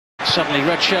Suddenly,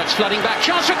 red shirts flooding back.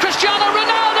 Chance for Cristiano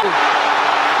Ronaldo!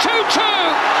 2-2!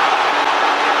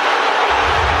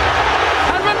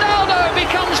 And Ronaldo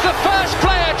becomes the first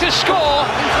player to score.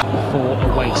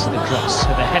 4 awaits the cross.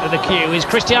 At the head of the queue is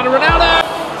Cristiano Ronaldo.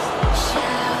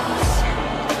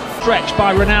 Stretched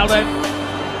by Ronaldo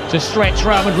to stretch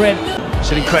Real Madrid.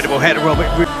 It's an incredible header, Robert.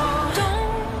 And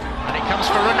it comes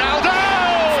for Ronaldo!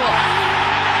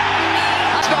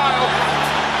 Style.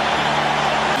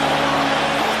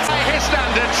 By his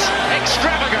standards,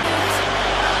 extravagant.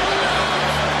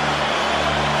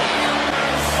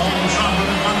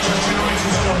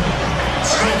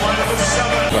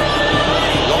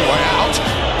 Long way out.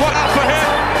 What up for him?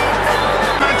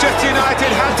 Manchester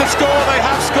United had to score. They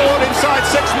have scored inside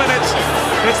 6 minutes.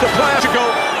 It's the player to go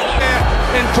here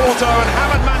in Porto and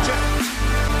Hammond Manchester.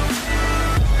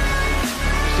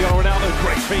 Cristiano Ronaldo,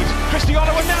 great feat.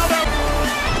 Cristiano Ronaldo,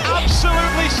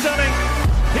 absolutely stunning.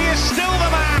 He is still the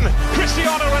man.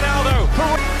 Cristiano Ronaldo.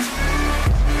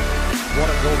 What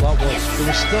a goal that was. There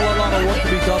was still a lot of work to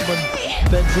be done when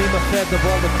Benzema fed the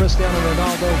ball to Cristiano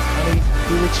Ronaldo, and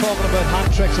we were talking about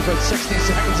hat tricks about 60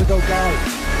 seconds ago, Gary.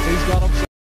 He's got him.